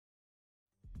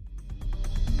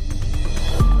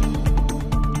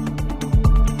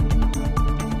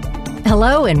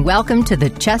Hello and welcome to the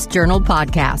Chest Journal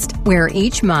podcast, where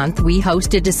each month we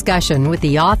host a discussion with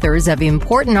the authors of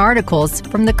important articles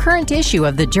from the current issue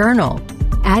of the journal,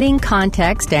 adding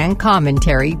context and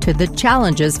commentary to the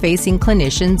challenges facing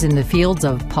clinicians in the fields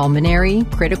of pulmonary,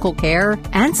 critical care,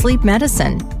 and sleep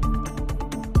medicine.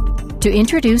 To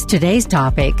introduce today's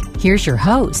topic, here's your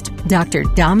host, Dr.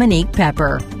 Dominique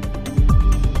Pepper.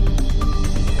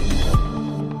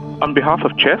 On behalf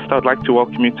of Chest, I'd like to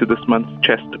welcome you to this month's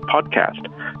Chest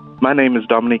podcast. My name is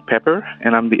Dominique Pepper,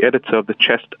 and I'm the editor of the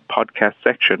Chest podcast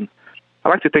section. I'd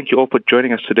like to thank you all for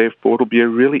joining us today for what will be a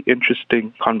really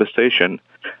interesting conversation.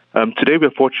 Today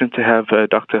we're fortunate to have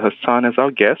Dr. Hassan as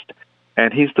our guest,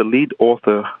 and he's the lead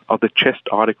author of the Chest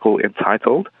article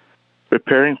entitled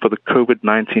Preparing for the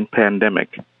COVID-19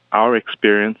 Pandemic, Our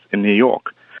Experience in New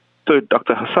York. So,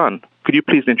 Dr. Hassan, could you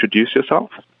please introduce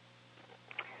yourself?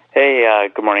 Hey,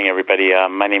 good morning, everybody.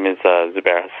 My name is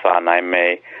Zubair Hassan. I'm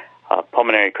a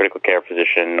pulmonary critical care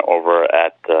physician over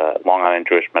at Long Island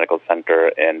Jewish Medical Center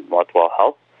in Northwell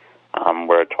Health.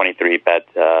 We're a 23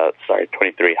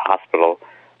 hospital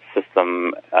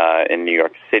system in New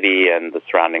York City and the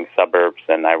surrounding suburbs,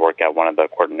 and I work at one of the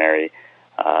quaternary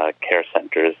care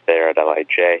centers there at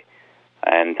LIJ.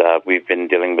 And we've been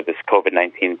dealing with this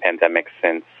COVID-19 pandemic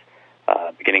since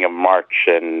beginning of March,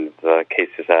 and the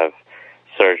cases have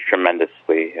surged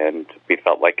tremendously, and we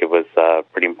felt like it was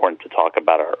pretty important to talk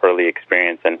about our early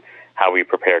experience and how we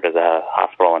prepared as a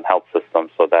hospital and health system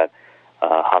so that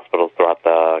hospitals throughout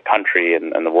the country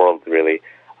and the world really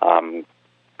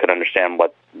could understand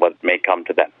what may come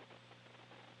to them.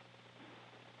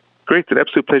 Great. It's an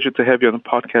absolute pleasure to have you on the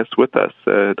podcast with us,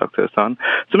 Dr. Hassan.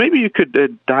 So maybe you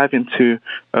could dive into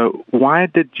why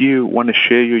did you want to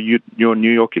share your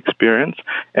New York experience,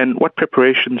 and what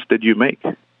preparations did you make?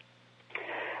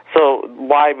 So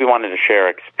why we wanted to share our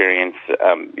experience,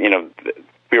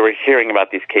 we were hearing about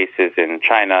these cases in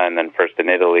China and then first in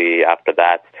Italy after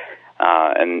that,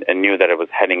 and knew that it was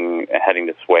heading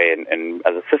this way. And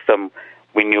as a system,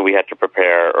 we knew we had to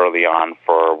prepare early on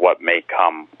for what may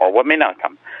come or what may not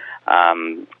come.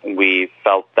 We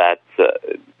felt that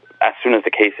as soon as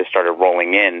the cases started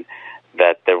rolling in,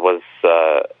 that there was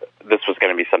this was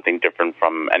going to be something different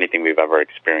from anything we've ever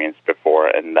experienced before,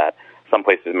 and that some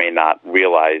places may not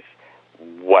realize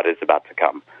what is about to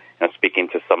come. Speaking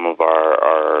to some of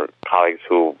our colleagues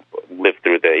who lived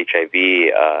through the HIV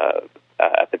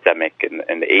epidemic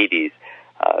in the 80s,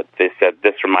 they said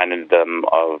this reminded them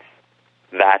of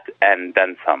that and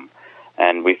then some.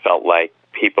 And we felt like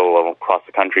people across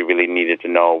the country really needed to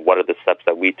know what are the steps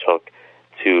that we took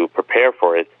to prepare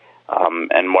for it,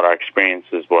 and what our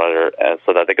experiences were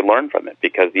so that they could learn from it.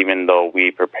 Because even though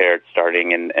we prepared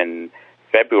starting in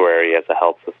February as a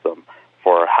health system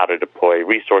for how to deploy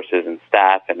resources and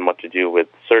staff and what to do with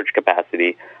surge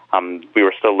capacity, we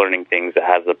were still learning things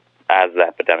as the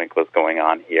epidemic was going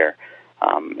on here.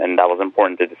 And that was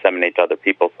important to disseminate to other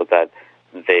people so that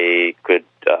they could,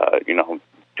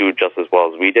 do just as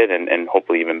well as we did and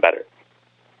hopefully even better.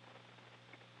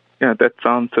 Yeah, that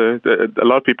sounds. A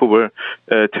lot of people were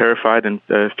terrified and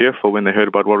fearful when they heard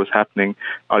about what was happening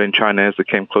out in China as it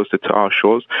came closer to our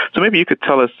shores. So maybe you could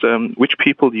tell us which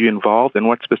people you involved and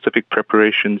what specific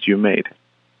preparations you made.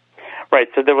 Right.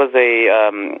 So there was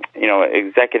a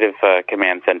executive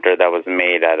command center that was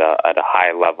made at a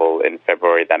high level in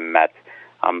February that met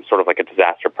sort of like a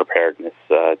disaster preparedness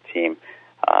team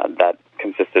that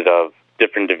consisted of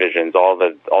different divisions, all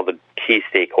the key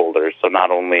stakeholders. So not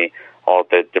only all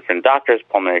the different doctors,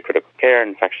 pulmonary critical care,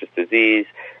 infectious disease,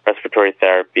 respiratory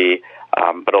therapy,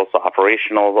 but also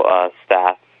operational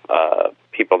staff,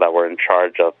 people that were in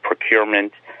charge of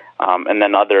procurement, and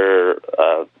then other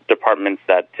departments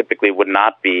that typically would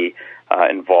not be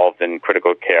involved in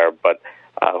critical care, but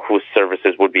whose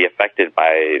services would be affected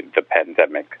by the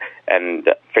pandemic, and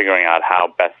figuring out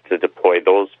how best to deploy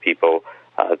those people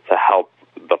to help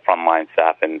the frontline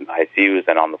staff in ICUs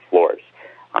and on the floors.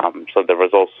 So there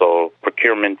was also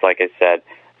procurement, like I said,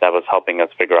 that was helping us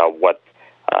figure out what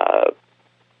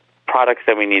products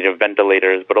that we needed,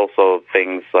 ventilators, but also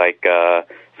things like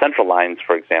central lines,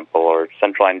 for example, or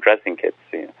central line dressing kits,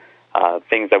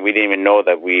 things that we didn't even know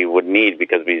that we would need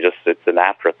because it's an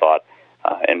afterthought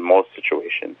in most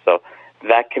situations. So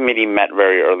that committee met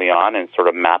very early on and sort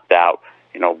of mapped out,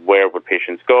 where would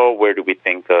patients go, where do we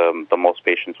think the most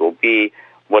patients will be,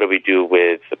 what do we do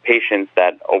with the patients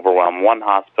that overwhelm one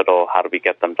hospital? How do we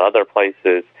get them to other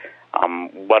places?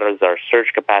 What is our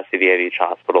surge capacity at each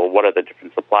hospital? What are the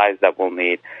different supplies that we'll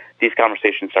need? These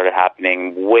conversations started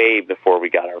happening way before we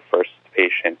got our first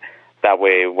patient. That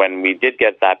way, when we did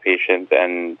get that patient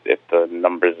and if the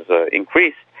numbers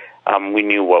increased, we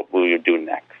knew what we would do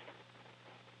next.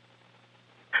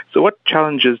 So what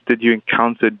challenges did you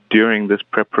encounter during this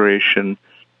preparation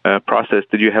process?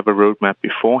 Did you have a roadmap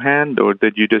beforehand, or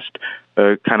did you just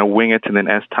kind of wing it and then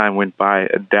as time went by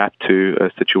adapt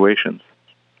to situations?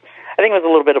 I think it was a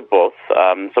little bit of both.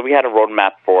 So we had a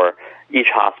roadmap for each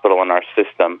hospital in our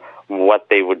system, what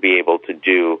they would be able to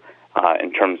do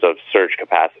in terms of surge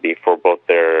capacity for both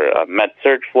their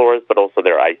med-surg floors, but also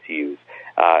their ICUs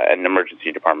and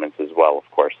emergency departments as well, of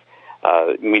course.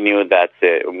 We knew that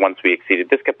once we exceeded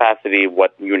this capacity,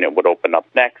 what unit would open up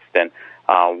next, and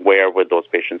where would those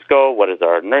patients go? What is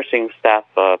our nursing staff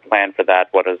plan for that?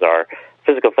 What is our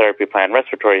physical therapy plan,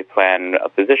 respiratory plan, a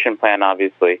physician plan,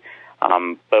 obviously?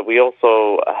 But we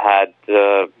also had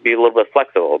to be a little bit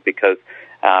flexible because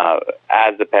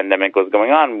as the pandemic was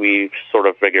going on, we sort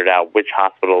of figured out which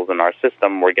hospitals in our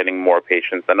system were getting more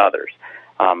patients than others.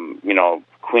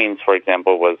 Queens, for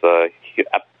example, was the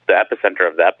epicenter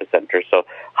of the epicenter, so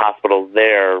hospitals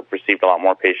there received a lot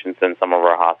more patients than some of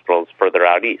our hospitals further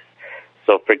out east.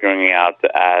 So figuring out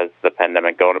as the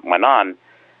pandemic went on,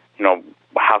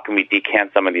 how can we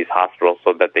decant some of these hospitals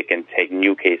so that they can take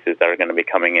new cases that are going to be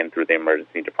coming in through the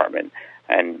emergency department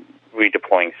and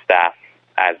redeploying staff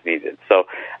as needed. So,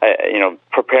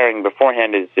 preparing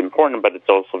beforehand is important, but it's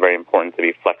also very important to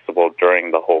be flexible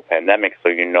during the whole pandemic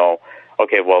so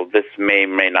okay, well, this may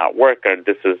not work, or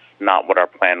this is not what our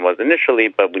plan was initially,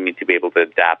 but we need to be able to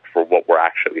adapt for what we're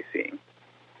actually seeing.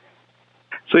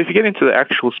 So if you get into the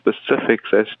actual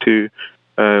specifics as to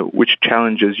which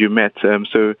challenges you met,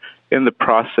 so in the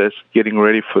process getting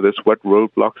ready for this, what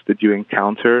roadblocks did you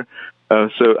encounter?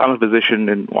 So I'm a physician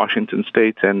in Washington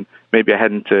State, and maybe I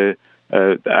didn't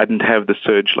have the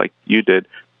surge like you did.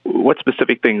 What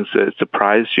specific things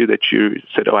surprised you that you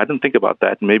said, I didn't think about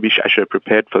that, maybe I should have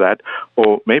prepared for that,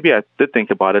 or maybe I did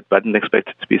think about it, but I didn't expect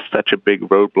it to be such a big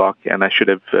roadblock, and I should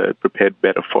have prepared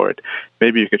better for it.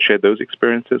 Maybe you could share those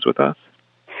experiences with us?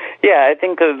 Yeah, I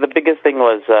think the biggest thing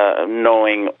was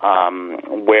knowing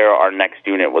where our next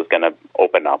unit was going to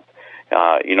open up.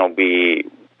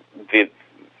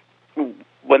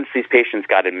 Once these patients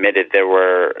got admitted,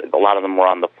 a lot of them were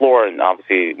on the floor, and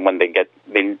obviously once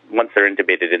they're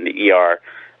intubated in the ER,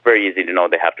 very easy to know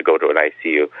they have to go to an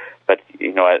ICU. But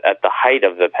at the height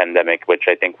of the pandemic, which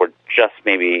I think we're just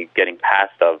maybe getting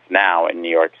past of now in New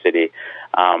York City,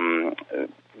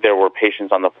 there were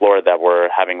patients on the floor that were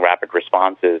having rapid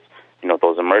responses,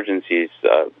 those emergencies,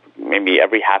 maybe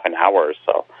every half an hour or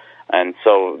so. And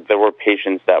so there were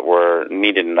patients that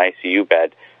needed an ICU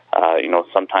bed,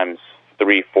 sometimes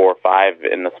 3, 4, 5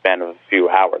 in the span of a few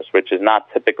hours, which is not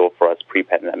typical for us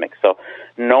pre-pandemic. So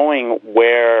knowing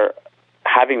where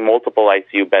having multiple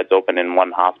ICU beds open in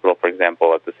one hospital, for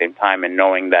example, at the same time, and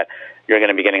knowing that you're going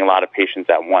to be getting a lot of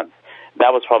patients at once,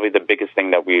 that was probably the biggest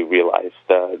thing that we realized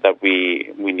that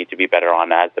we need to be better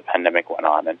on as the pandemic went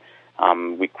on.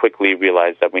 And we quickly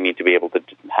realized that we need to be able to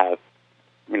have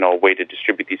a way to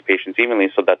distribute these patients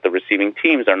evenly so that the receiving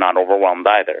teams are not overwhelmed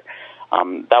either.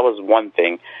 That was one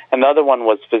thing. And the other one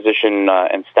was physician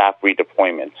and staff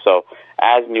redeployment. So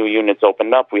as new units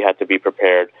opened up, we had to be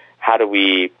prepared. How do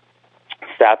we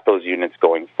staff those units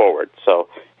going forward? So,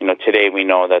 today we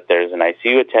know that there's an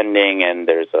ICU attending, and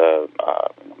there's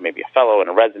maybe a fellow and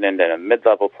a resident and a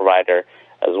mid-level provider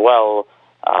as well.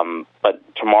 But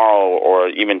tomorrow or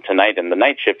even tonight in the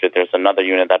night shift, if there's another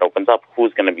unit that opens up,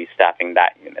 who's going to be staffing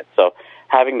that unit? So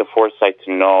having the foresight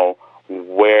to know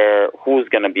who's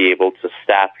going to be able to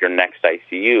staff your next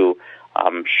ICU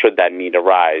should that need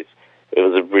arise, it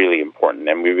was really important.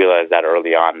 And we realized that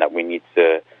early on that we need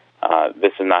to,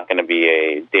 this is not going to be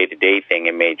a day-to-day thing.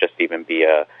 It may just even be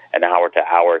an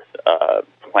hour-to-hour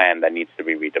plan that needs to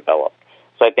be redeveloped.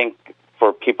 So I think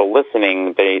for people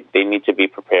listening, they need to be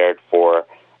prepared for,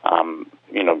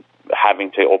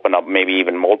 having to open up maybe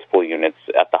even multiple units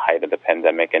at the height of the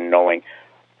pandemic, and knowing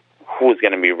who's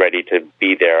going to be ready to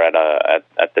be there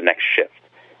at the next shift.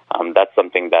 That's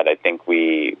something that I think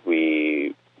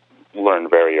we learned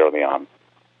very early on.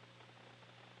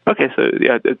 Okay, so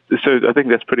I think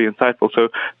that's pretty insightful. So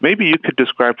maybe you could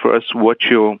describe for us what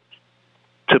your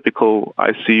typical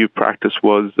ICU practice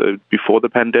was before the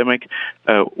pandemic,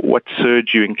 what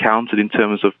surge you encountered in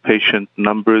terms of patient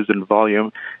numbers and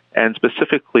volume, and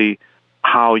specifically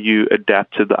how you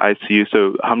adapted the ICU.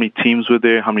 So how many teams were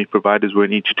there? How many providers were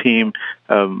in each team?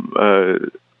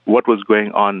 What was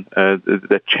going on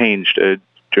that changed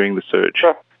during the surge?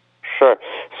 Sure.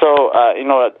 So,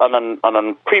 on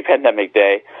a pre-pandemic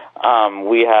day,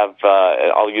 we have,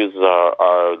 I'll use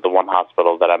the one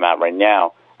hospital that I'm at right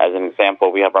now as an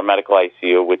example. We have our medical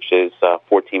ICU, which is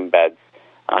 14 beds.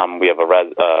 We have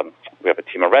a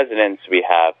team of residents. We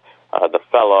have the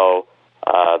fellow,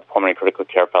 the pulmonary critical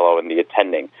care fellow, and the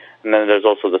attending. And then there's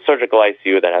also the surgical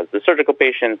ICU that has the surgical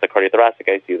patients, the cardiothoracic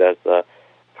ICU that has the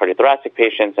cardiothoracic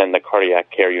patients, and the cardiac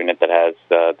care unit that has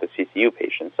the CCU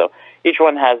patients. So each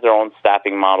one has their own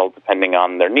staffing model depending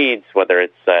on their needs, whether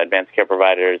it's advanced care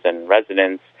providers and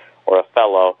residents or a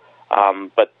fellow.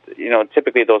 But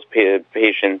typically those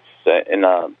patients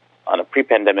on a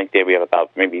pre-pandemic day, we have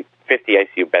about maybe 50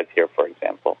 ICU beds here, for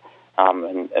example,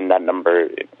 and that number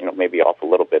may be off a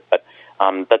little bit, but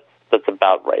that's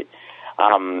about right.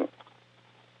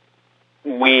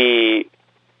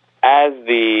 As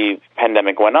the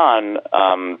pandemic went on,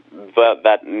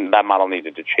 that model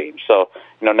needed to change. So,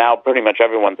 now pretty much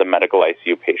everyone's a medical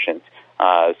ICU patient.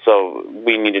 So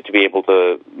we needed to be able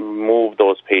to move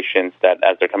those patients that,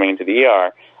 as they're coming into the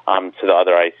ER, to the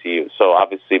other ICU. So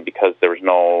obviously, because there was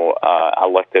no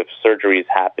elective surgeries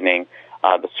happening,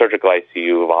 the surgical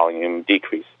ICU volume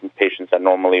decreased. Patients that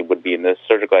normally would be in the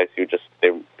surgical ICU,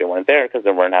 they weren't there because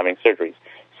they weren't having surgeries.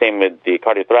 Same with the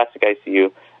cardiothoracic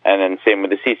ICU, and then same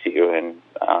with the CCU, and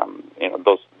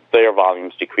their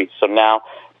volumes decreased. So now,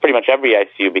 pretty much every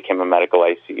ICU became a medical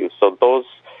ICU. So those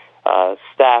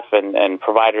staff and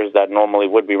providers that normally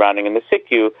would be rounding in the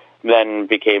SICU then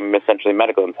became essentially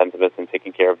medical intensivists and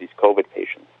taking care of these COVID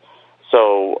patients.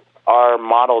 So our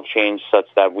model changed such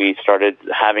that we started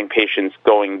having patients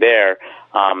going there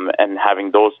and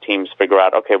having those teams figure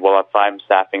out, okay, well, if I'm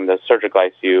staffing the surgical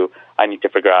ICU, I need to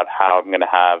figure out how I'm going to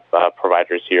have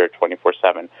providers here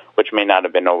 24/7, which may not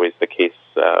have been always the case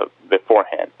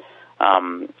beforehand.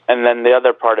 And then the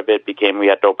other part of it became we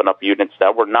had to open up units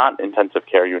that were not intensive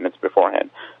care units beforehand.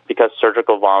 Because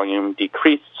surgical volume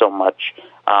decreased so much,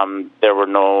 there were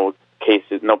no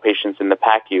patients in the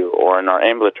PACU or in our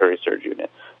ambulatory surge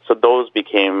unit. So those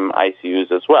became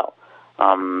ICUs as well.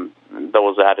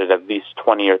 Those added at least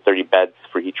 20 or 30 beds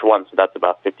for each one, so that's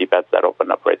about 50 beds that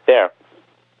opened up right there.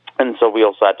 And so we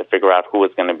also had to figure out who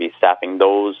was going to be staffing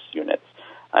those units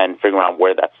and figure out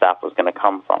where that staff was going to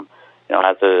come from.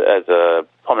 As a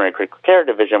pulmonary critical care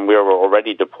division, we were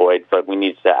already deployed, but we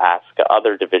needed to ask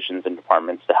other divisions and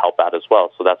departments to help out as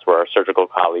well. So that's where our surgical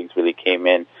colleagues really came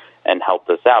in and helped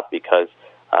us out because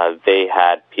they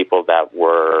had people that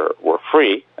were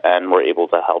free and were able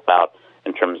to help out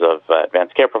in terms of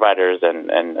advanced care providers and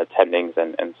attendings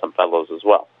and some fellows as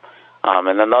well.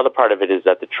 And another part of it is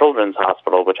that the Children's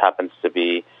Hospital, which happens to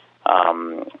be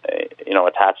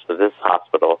attached to this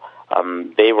hospital,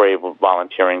 they were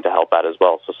volunteering to help out as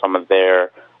well. So some of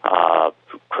their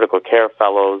critical care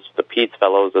fellows, the PEDS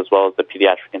fellows, as well as the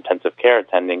pediatric intensive care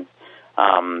attendings,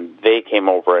 they came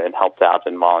over and helped out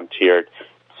and volunteered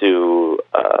to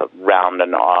round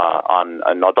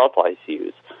on adult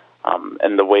ICUs.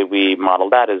 And the way we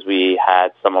modeled that is we had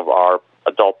some of our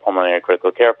adult pulmonary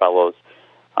critical care fellows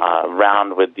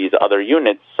round with these other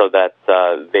units so that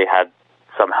they had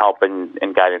some help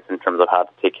and guidance in terms of how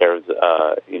to take care of,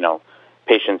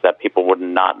 patients that people would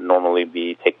not normally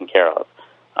be taking care of.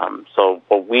 So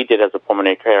what we did as a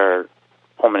pulmonary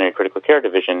critical care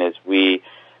division is we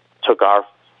took our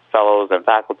fellows and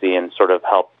faculty and sort of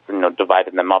helped,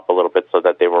 divided them up a little bit so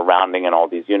that they were rounding in all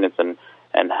these units and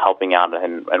helping out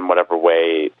in whatever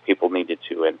way people needed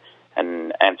to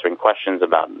and answering questions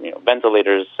about,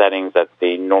 ventilators settings that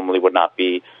they normally would not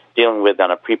be dealing with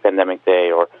on a pre-pandemic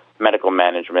day or medical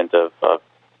management of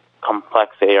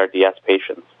complex ARDS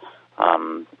patients.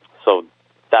 So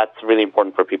that's really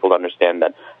important for people to understand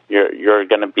that you're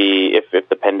going to be, if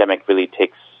the pandemic really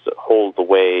takes hold the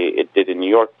way it did in New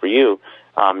York for you,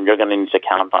 you're going to need to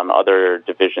count on other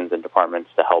divisions and departments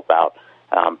to help out.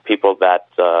 People that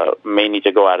may need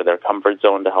to go out of their comfort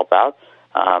zone to help out,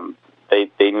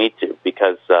 they need to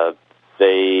because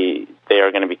they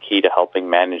are going to be key to helping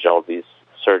manage all these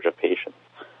surge of patients.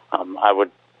 I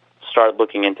would start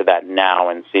looking into that now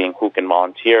and seeing who can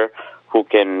volunteer, who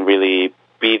can really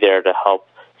be there to help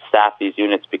staff these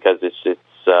units because it's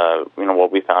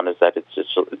what we found is that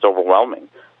it's overwhelming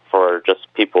for just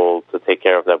people to take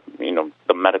care of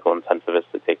the medical intensivists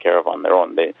to take care of on their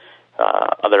own.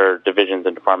 Other divisions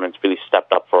and departments really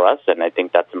stepped up for us, and I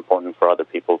think that's important for other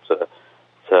people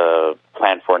to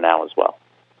plan for now as well.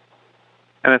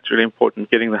 And that's really important,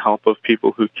 getting the help of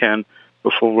people who can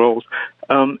fulfill roles.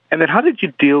 And then how did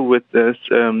you deal with this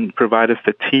provider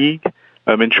fatigue,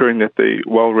 ensuring that they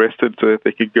well rested so that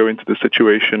they could go into the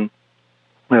situation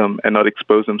and not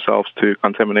expose themselves to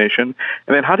contamination?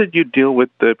 And then how did you deal with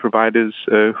the providers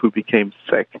who became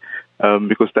sick?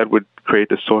 Because that would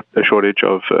create a shortage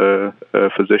of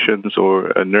physicians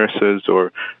or nurses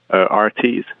or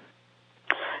RTs.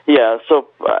 Yeah, so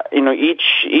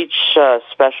each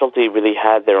specialty really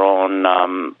had their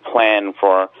own plan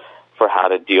for for how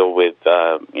to deal with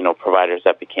providers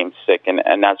that became sick,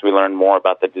 and as we learned more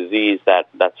about the disease, that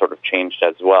sort of changed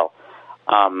as well.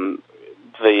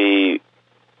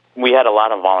 We had a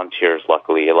lot of volunteers,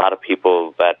 luckily, a lot of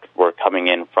people that were coming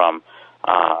in from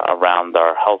around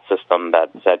our health system that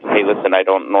said, "Hey, listen, I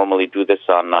don't normally do this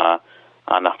on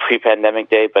a pre-pandemic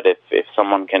day, but if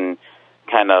someone can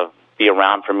kind of be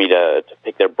around for me to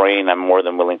pick their brain, I'm more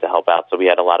than willing to help out." So we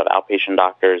had a lot of outpatient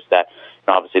doctors that,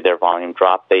 obviously, their volume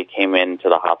dropped. They came into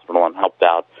the hospital and helped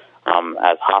out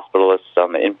as hospitalists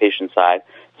on the inpatient side.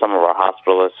 Some of our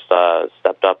hospitalists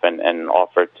stepped up and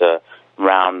offered to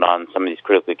round on some of these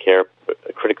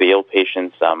critically ill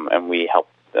patients, and we helped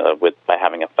by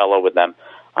having a fellow with them.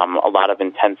 A lot of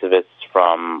intensivists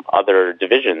from other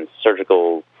divisions,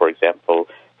 surgical, for example,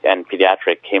 and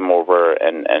pediatric, came over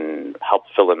and helped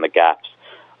fill in the gaps.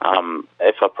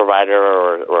 If a provider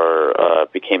or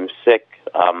became sick,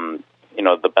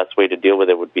 the best way to deal with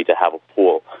it would be to have a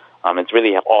pool. It's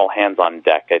really all hands on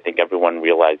deck. I think everyone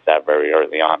realized that very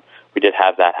early on. We did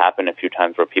have that happen a few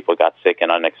times where people got sick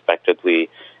and unexpectedly,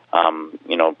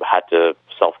 had to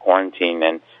self-quarantine,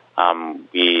 and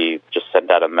we just sent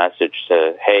out a message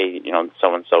to, "Hey,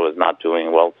 so-and-so is not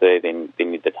doing well today. They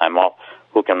need the time off.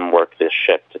 Who can work this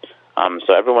shift?"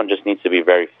 So everyone just needs to be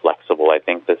very flexible. I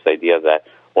think this idea that,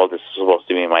 well, this is supposed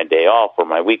to be my day off or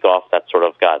my week off, that sort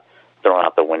of got thrown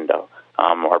out the window.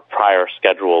 Our prior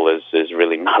schedule is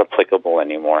really not applicable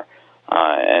anymore.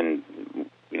 And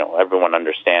everyone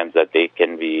understands that they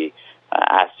can be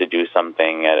asked to do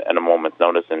something at a moment's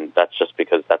notice, and that's just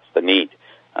because that's the need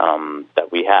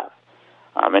that we have.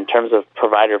 In terms of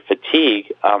provider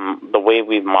fatigue, the way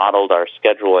we've modeled our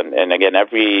schedule, and again,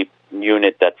 every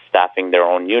unit that's staffing their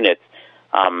own units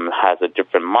has a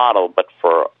different model, but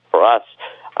for us,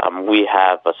 we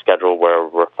have a schedule where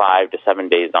we're 5 to 7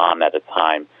 days on at a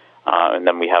time, and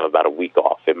then we have about a week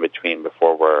off in between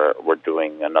before we're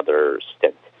doing another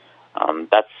stint.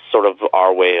 That's sort of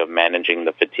our way of managing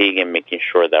the fatigue and making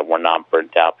sure that we're not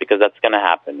burnt out, because that's going to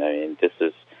happen. I mean, this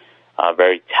is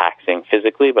very taxing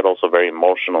physically, but also very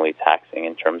emotionally taxing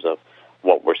in terms of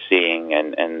what we're seeing,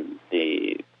 and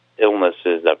the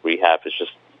illnesses that we have is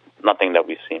just nothing that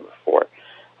we've seen before.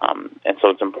 And so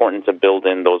it's important to build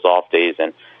in those off days,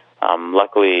 and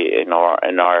luckily in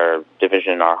our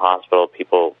division, our hospital,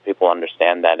 people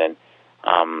understand that, and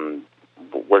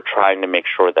we're trying to make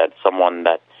sure that someone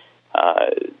that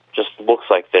just looks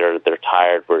like they're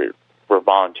tired, we're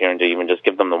volunteering to even just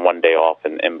give them the one day off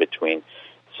in between,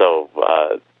 so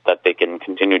that they can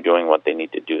continue doing what they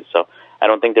need to do. So I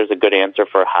don't think there's a good answer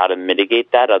for how to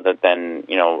mitigate that, other than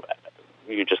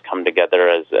you just come together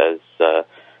as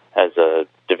a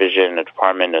division, a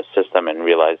department, a system, and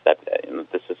realize that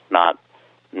this is not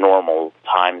normal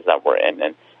times that we're in,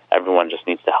 and everyone just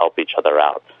needs to help each other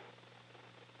out.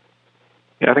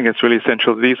 Yeah, I think it's really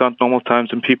essential. These aren't normal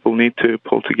times, and people need to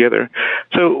pull together.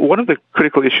 So one of the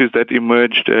critical issues that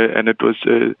emerged, and it was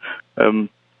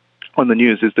on the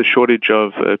news, is the shortage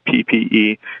of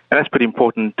PPE, and that's pretty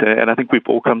important. And I think we've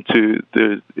all come to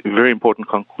the very important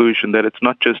conclusion that it's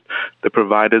not just the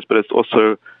providers, but it's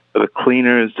also the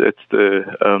cleaners, it's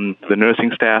the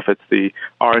nursing staff, it's the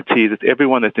RTs, it's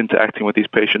everyone that's interacting with these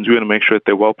patients. We want to make sure that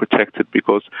they're well protected,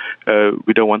 because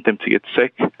we don't want them to get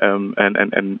sick and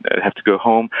have to go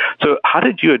home. So how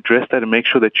did you address that and make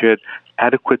sure that you had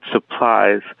adequate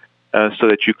supplies so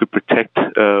that you could protect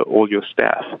all your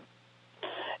staff?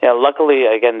 Yeah, luckily,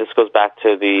 again, this goes back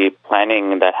to the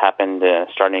planning that happened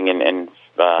starting in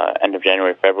end of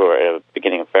January, February,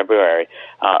 beginning of February.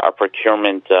 Our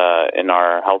procurement in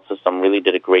our health system really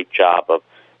did a great job of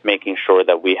making sure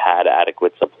that we had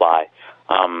adequate supply.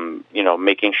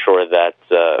 Making sure that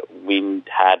we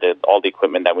had all the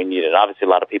equipment that we needed. Obviously, a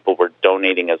lot of people were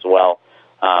donating as well,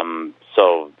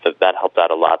 so that helped out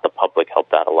a lot. The public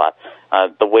helped out a lot.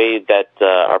 The way that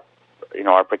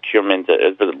our procurement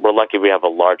is, we're lucky we have a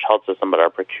large health system, but our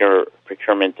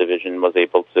procurement division was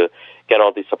able to get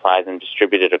all these supplies and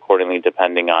distribute it accordingly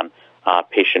depending on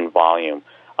patient volume.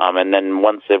 And then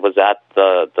once it was at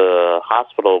the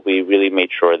hospital, we really made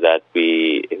sure that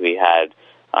we had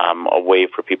a way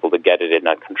for people to get it in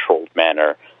a controlled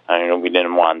manner. We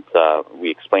didn't want, we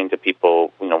explained to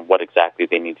people, what exactly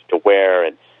they needed to wear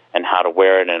and how to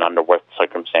wear it, and under what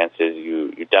circumstances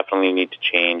you definitely need to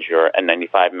change your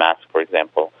N95 mask, for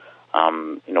example.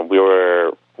 We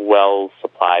were well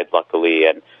supplied, luckily,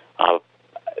 and I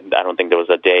don't think there was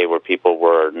a day where people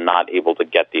were not able to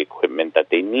get the equipment that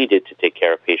they needed to take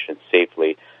care of patients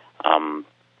safely.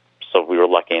 So we were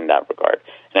lucky in that regard.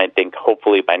 And I think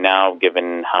hopefully by now,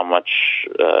 given how much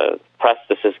press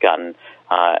this has gotten,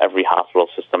 every hospital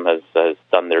system has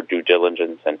done their due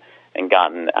diligence and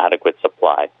gotten adequate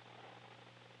supply.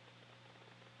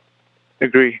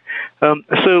 Agree.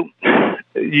 So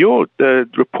your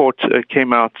report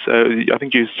came out, I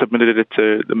think you submitted it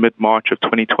to the mid-March of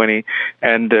 2020,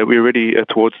 and we're already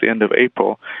towards the end of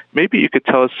April. Maybe you could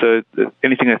tell us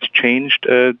anything that's changed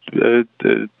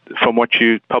from what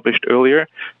you published earlier,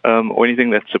 or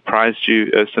anything that surprised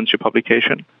you since your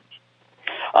publication?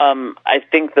 I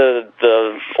think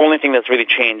the only thing that's really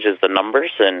changed is the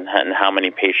numbers and how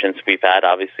many patients we've had.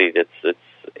 Obviously, it's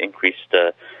increased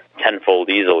tenfold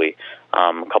easily,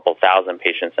 a couple thousand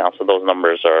patients now. So those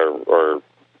numbers are a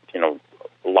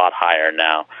lot higher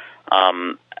now.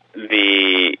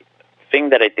 The thing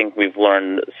that I think we've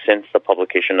learned since the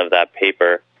publication of that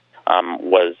paper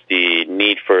was the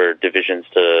need for divisions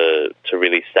to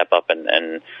really step up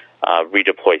and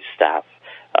redeploy staff.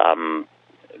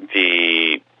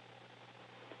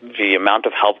 The amount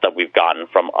of help that we've gotten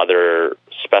from other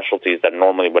specialties that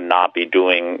normally would not be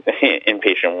doing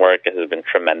inpatient work has been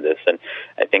tremendous, and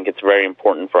I think it's very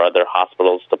important for other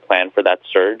hospitals to plan for that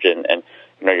surge. And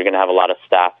you're going to have a lot of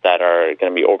staff that are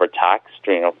going to be overtaxed.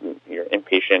 Your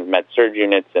inpatient med surg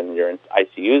units and your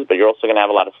ICUs, but you're also going to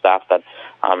have a lot of staff that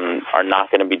are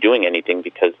not going to be doing anything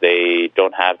because they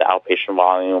don't have the outpatient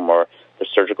volume or the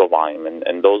surgical volume,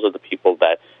 and those are the people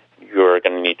that you're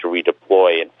going to need to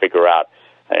redeploy and figure out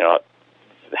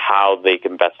how they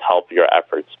can best help your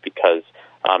efforts, because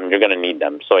you're going to need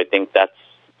them. So I think that's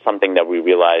something that we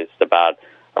realized about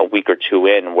a week or two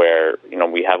in, where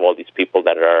we have all these people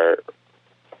that are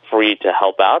free to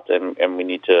help out, and we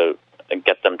need to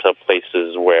get them to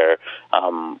places where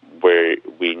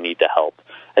we need to help.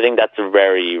 I think that's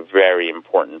very, very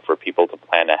important for people to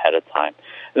plan ahead of time.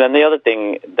 And then the other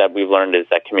thing that we've learned is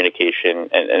that communication,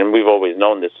 and we've always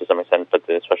known this to some extent, but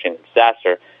especially in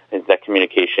disaster, is that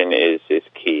communication is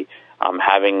key.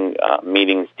 Having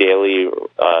meetings daily,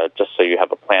 just so you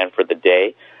have a plan for the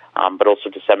day, but also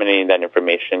disseminating that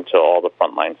information to all the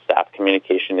frontline staff.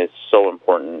 Communication is so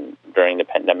important during the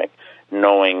pandemic.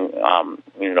 Knowing,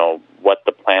 what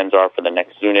the plans are for the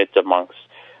next unit amongst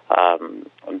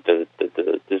the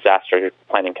disaster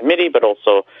planning committee, but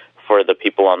also for the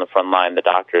people on the front line, the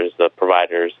doctors, the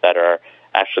providers that are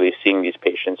actually seeing these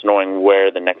patients, knowing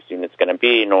where the next unit's going to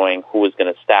be, knowing who is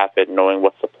going to staff it, knowing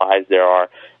what supplies there are,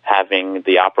 having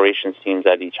the operations teams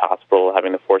at each hospital,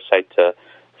 having the foresight to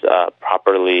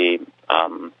properly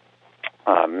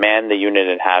man the unit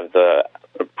and have the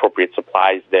appropriate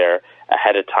supplies there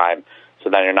ahead of time, so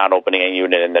that you're not opening a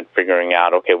unit and then figuring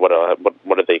out, okay, what are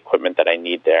the equipment that I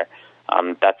need there.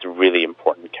 That's really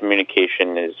important.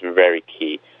 Communication is very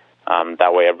key.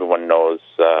 That way everyone knows,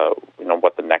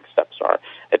 what the next steps are.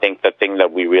 I think the thing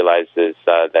that we realized is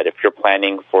that if you're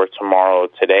planning for tomorrow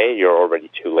today, you're already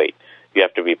too late. You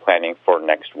have to be planning for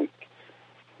next week.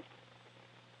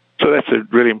 So that's a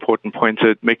really important point,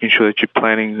 making sure that you're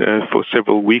planning for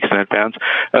several weeks in advance.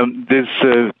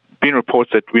 There's been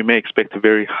reports that we may expect a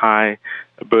very high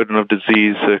burden of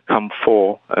disease come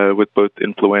fall with both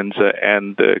influenza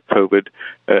and COVID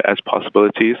as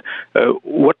possibilities.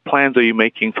 What plans are you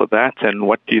making for that, and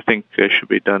what do you think should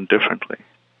be done differently?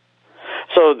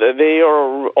 So they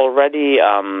are already,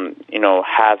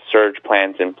 have surge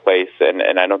plans in place,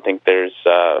 and I don't think there's,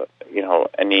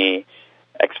 any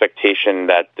expectation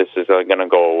that this is going to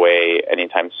go away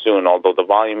anytime soon. Although the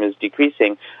volume is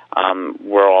decreasing,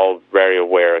 we're all very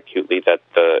aware acutely that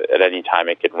at any time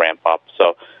it could ramp up.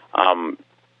 So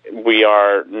we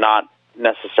are not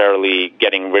necessarily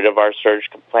getting rid of our surge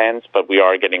plans, but we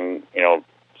are getting,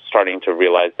 starting to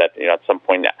realize that at some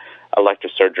point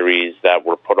elective surgeries that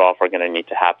were put off are going to need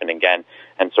to happen again.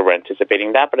 And so we're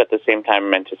anticipating that, but at the same time,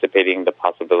 I'm anticipating the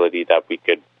possibility that we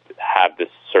could have this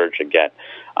surge again.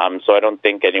 So I don't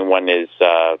think anyone is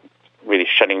really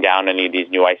shutting down any of these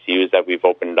new ICUs that we've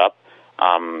opened up,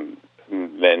 in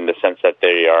the sense that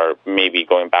they are maybe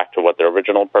going back to what their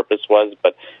original purpose was,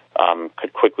 but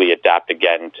could quickly adapt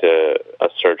again to a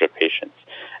surge of patients.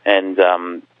 And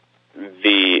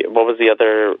what was the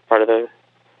other part of the...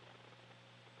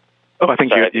 Oh, I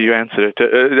think you answered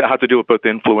it. How to deal with both the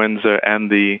influenza and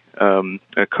the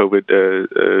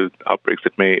COVID outbreaks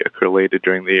that may occur later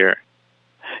during the year.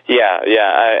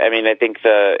 Yeah. I mean, I think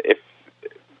if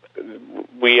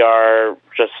we are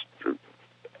just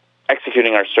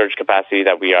executing our surge capacity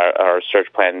our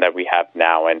surge plan that we have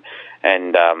now,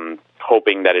 and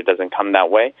hoping that it doesn't come that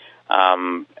way.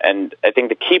 And I think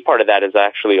the key part of that is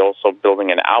actually also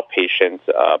building an outpatient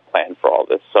plan for all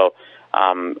this. So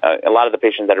a lot of the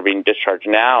patients that are being discharged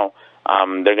now,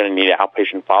 they're going to need an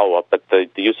outpatient follow-up, but the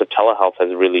use of telehealth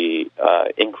has really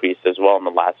increased as well in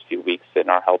the last few weeks in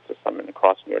our health system and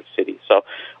across New York City. So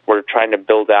we're trying to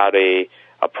build out a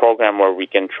a program where we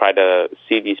can try to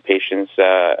see these patients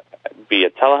via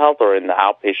telehealth or in the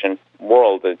outpatient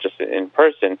world, just in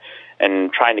person,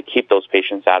 and trying to keep those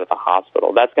patients out of the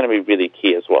hospital. That's going to be really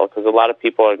key as well, because a lot of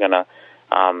people are going to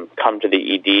come to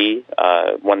the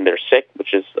ED when they're sick,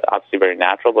 which is obviously very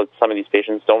natural, but some of these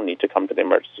patients don't need to come to the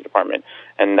emergency department.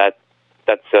 And that's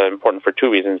important for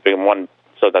two reasons. One,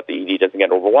 so that the ED doesn't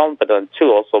get overwhelmed, but then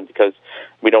two, also because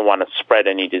we don't want to spread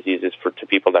any diseases to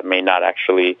people that may not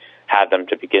actually have them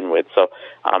to begin with. So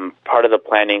part of the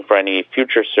planning for any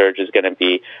future surge is going to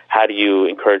be, how do you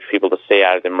encourage people to stay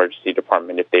out of the emergency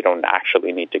department if they don't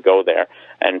actually need to go there?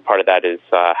 And part of that is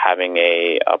having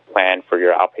a plan for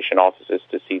your outpatient offices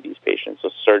to see these patients. So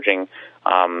surging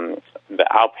the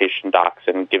outpatient docs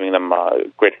and giving them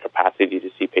greater capacity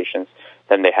to see patients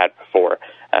than they had before.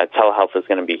 Telehealth is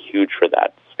going to be huge for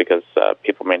that, because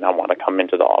people may not want to come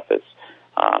into the office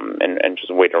and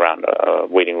just wait around a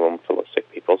waiting room full of sick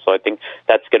people. So I think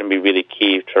that's going to be really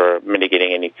key to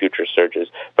mitigating any future surges,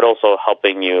 but also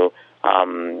helping you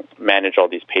manage all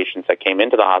these patients that came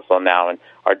into the hospital now and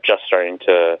are just starting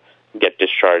to get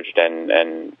discharged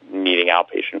and needing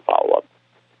outpatient follow-up.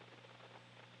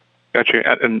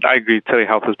 Gotcha. And I agree,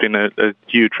 telehealth has been a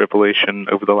huge revelation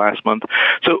over the last month.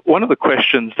 So one of the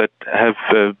questions that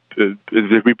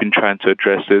that we've been trying to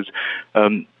address is,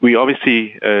 we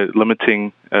obviously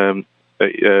limiting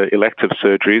elective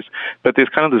surgeries, but there's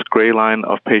kind of this gray line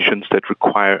of patients that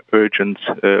require urgent,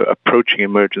 approaching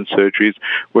emergent surgeries,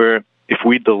 where if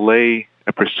we delay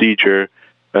a procedure,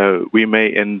 we may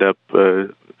end up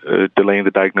delaying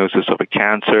the diagnosis of a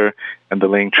cancer and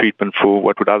delaying treatment for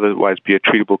what would otherwise be a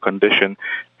treatable condition.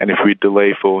 And if we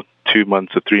delay for 2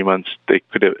 months or 3 months, they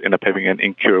could end up having an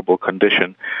incurable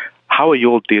condition. How are you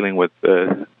all dealing with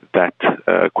that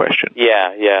question?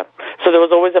 Yeah. So there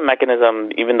was always a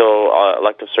mechanism, even though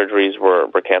elective surgeries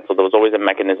were canceled, there was always a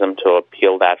mechanism to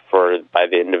appeal that by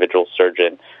the individual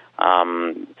surgeon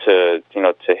to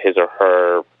his or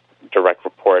her direct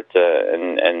report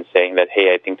and saying that,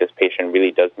 hey, I think this patient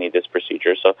really does need this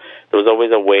procedure. So there was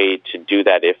always a way to do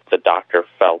that if the doctor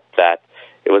felt that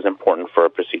it was important for a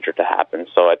procedure to happen.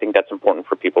 So I think that's important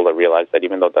for people to realize, that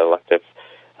even though the elective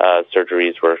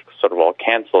surgeries were sort of all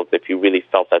canceled, if you really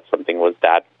felt that something was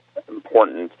that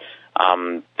important,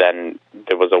 then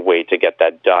there was a way to get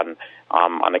that done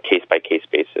on a case-by-case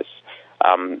basis.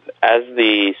 As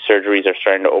the surgeries are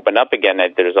starting to open up again,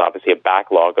 there's obviously a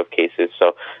backlog of cases.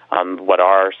 So what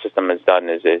our system has done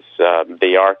is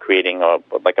they are creating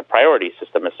a priority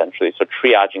system, essentially. So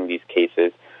triaging these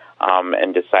cases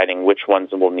and deciding which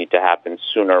ones will need to happen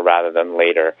sooner rather than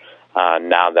later,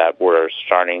 now that we're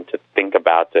starting to think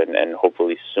about and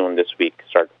hopefully soon this week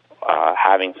start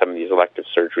having some of these elective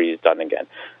surgeries done again.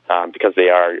 Because they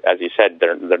are, as you said,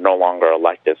 they're no longer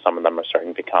elective. Some of them are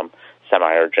starting to become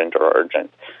semi-urgent or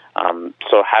urgent.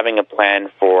 So having a plan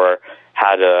for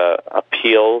how to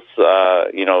appeals,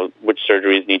 which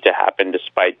surgeries need to happen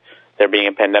despite there being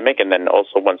a pandemic, and then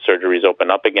also when surgeries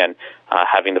open up again,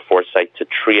 having the foresight to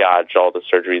triage all the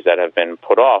surgeries that have been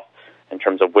put off in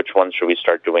terms of which ones should we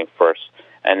start doing first,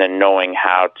 and then knowing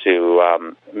how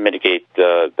to mitigate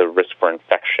the risk for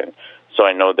infection. So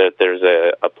I know that there's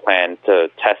a plan to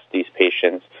test these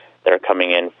patients that are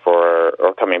coming in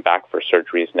or coming back for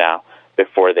surgeries now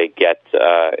before they get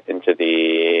into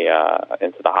the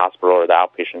hospital or the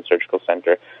outpatient surgical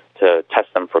center, to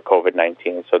test them for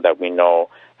COVID-19 so that we know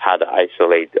how to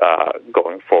isolate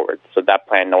going forward. So that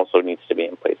plan also needs to be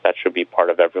in place. That should be part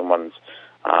of everyone's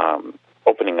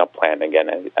opening up plan again,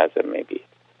 as it may be.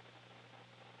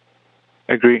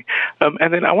 I agree.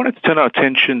 And then I wanted to turn our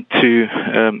attention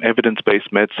to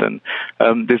evidence-based medicine.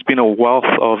 There's been a wealth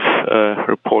of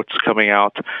reports coming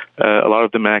out, a lot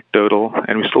of them anecdotal,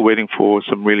 and we're still waiting for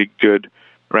some really good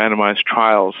randomized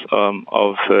trials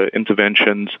of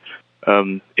interventions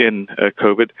in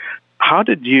COVID. How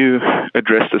did you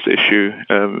address this issue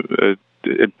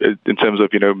in terms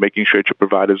of, making sure that your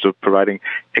providers are providing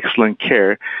excellent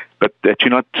care, but that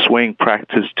you're not swaying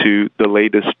practice to the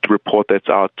latest report that's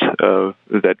out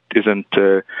that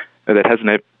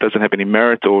doesn't have any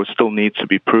merit or still needs to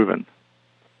be proven?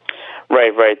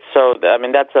 Right. So,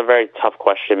 that's a very tough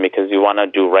question, because you want to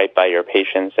do right by your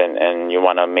patients and you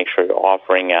want to make sure you're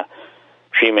offering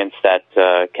treatments that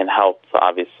can help,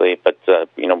 obviously, but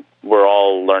we're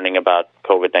all learning about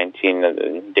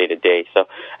COVID-19 day to day. So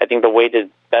I think the way to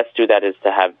best do that is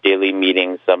to have daily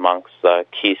meetings amongst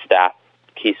key staff,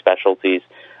 key specialties,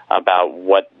 about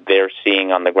what they're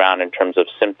seeing on the ground in terms of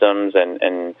symptoms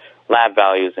and lab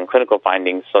values and clinical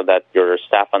findings, so that your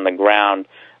staff on the ground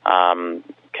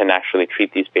can actually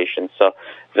treat these patients. So,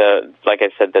 like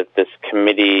I said, that this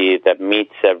committee that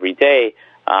meets every day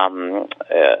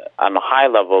on a high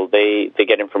level, they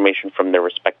get information from their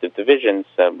respective divisions,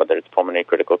 whether it's pulmonary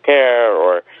critical care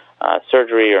or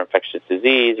surgery or infectious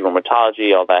disease,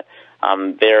 rheumatology, all that.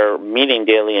 They're meeting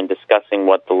daily and discussing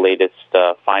what the latest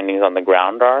findings on the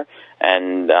ground are,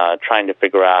 and trying to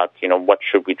figure out, what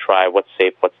should we try, what's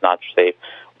safe, what's not safe,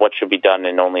 what should be done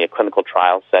in only a clinical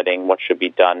trial setting, what should be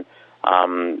done,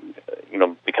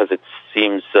 because it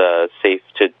seems safe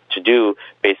to do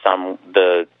based on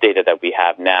the data that we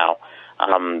have now,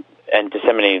 and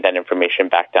disseminating that information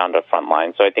back down to front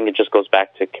line. So I think it just goes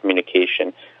back to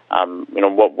communication.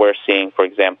 What we're seeing, for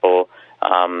example,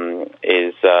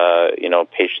 is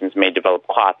patients may develop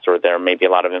clots, or there may be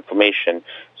a lot of inflammation.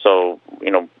 So,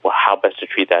 how best to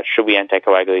treat that? Should we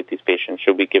anticoagulate these patients?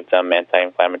 Should we give them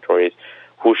anti-inflammatories?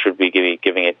 Who should we be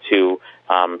giving it to?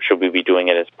 Should we be doing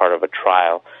it as part of a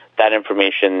trial? That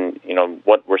information,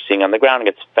 what we're seeing on the ground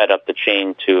gets fed up the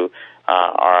chain to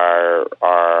our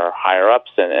higher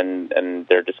ups, and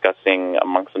they're discussing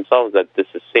amongst themselves that this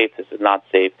is safe, this is not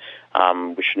safe.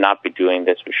 We should not be doing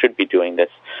this. We should be doing this.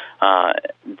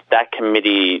 That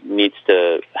committee needs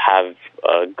to have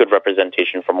a good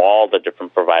representation from all the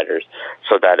different providers,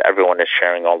 so that everyone is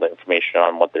sharing all the information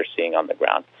on what they're seeing on the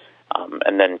ground,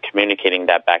 and then communicating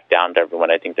that back down to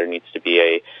everyone. I think there needs to be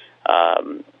a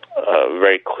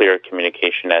very clear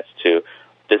communication as to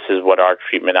this is what our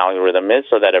treatment algorithm is,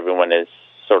 so that everyone is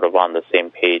sort of on the same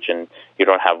page, and you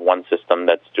don't have one system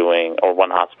that's doing, or one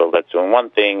hospital that's doing one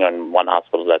thing and one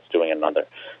hospital that's doing another.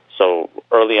 So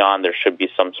early on, there should be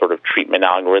some sort of treatment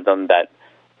algorithm that,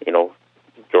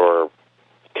 your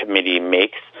committee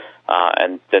makes,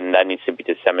 and then that needs to be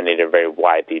disseminated very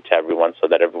widely to everyone, so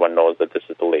that everyone knows that this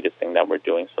is the latest thing that we're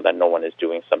doing, so that no one is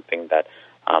doing something that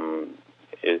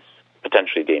is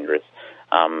potentially dangerous,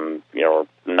 or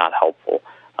not helpful.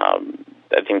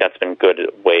 I think that's been a good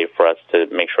way for us to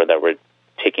make sure that we're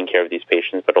taking care of these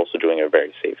patients, but also doing it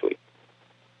very safely.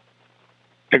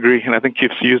 Agree, and I think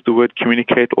you've used the word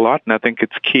communicate a lot, and I think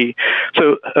it's key.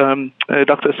 So,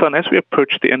 Dr. Hassan, as we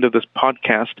approach the end of this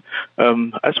podcast,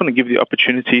 I just want to give you the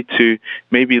opportunity to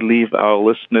maybe leave our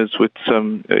listeners with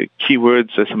some key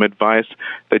words or some advice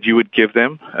that you would give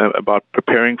them about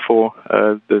preparing for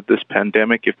this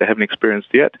pandemic if they haven't experienced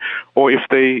it yet, or if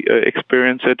they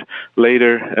experience it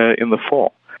later in the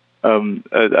fall.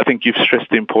 I think you've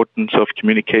stressed the importance of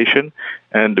communication,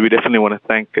 and we definitely want to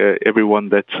thank everyone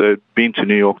that's been to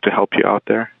New York to help you out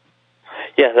there.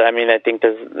 Yes, I think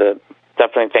there's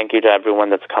definitely thank you to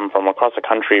everyone that's come from across the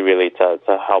country, really, to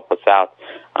help us out.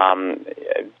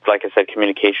 Like I said,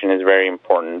 communication is very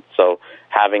important, so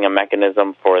having a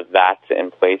mechanism for that in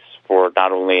place for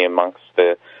not only amongst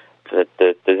the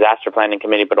disaster planning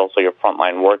committee, but also your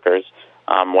frontline workers,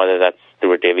 whether that's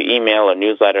through a daily email, a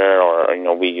newsletter,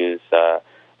 or we use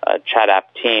chat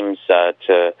app Teams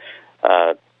to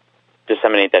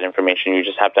disseminate that information. You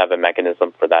just have to have a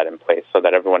mechanism for that in place, so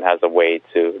that everyone has a way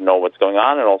to know what's going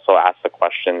on and also ask the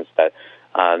questions that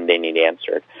they need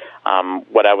answered.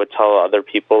 What I would tell other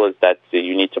people is that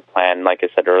you need to plan, like I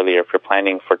said earlier, if you're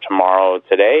planning for tomorrow,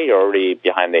 today, you're already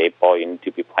behind the 8 ball. You need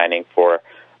to be planning for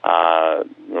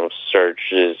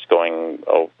surges going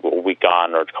a week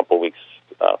on or a couple of weeks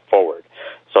forward.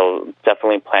 So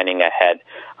definitely planning ahead.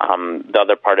 The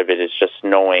other part of it is just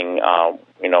knowing,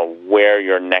 where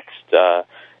your next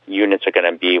units are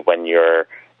going to be when you're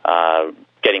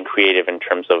getting creative in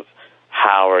terms of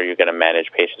how are you going to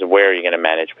manage patients, where are you going to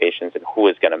manage patients, and who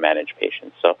is going to manage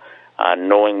patients. So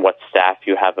knowing what staff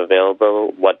you have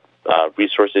available, what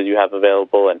resources you have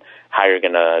available, and how you're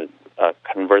going to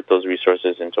convert those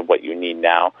resources into what you need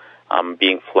now.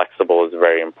 Being flexible is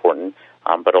very important,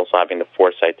 but also having the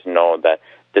foresight to know that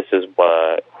this is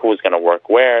who's going to work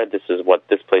where, this is what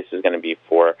this place is going to be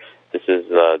for, this is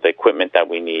the equipment that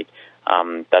we need.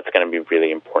 That's going to be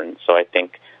really important. So I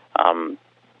think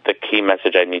the key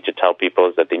message I need to tell people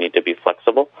is that they need to be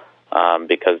flexible,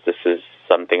 because this is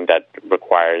something that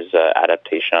requires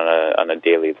adaptation on a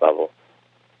daily level.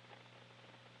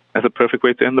 That's a perfect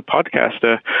way to end the podcast.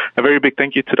 A very big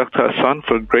thank you to Dr. Hassan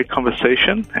for a great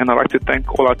conversation, and I'd like to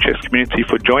thank all our CHEST community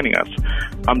for joining us.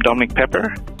 I'm Dominic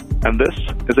Pepper, and this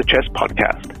is a CHEST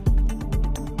podcast.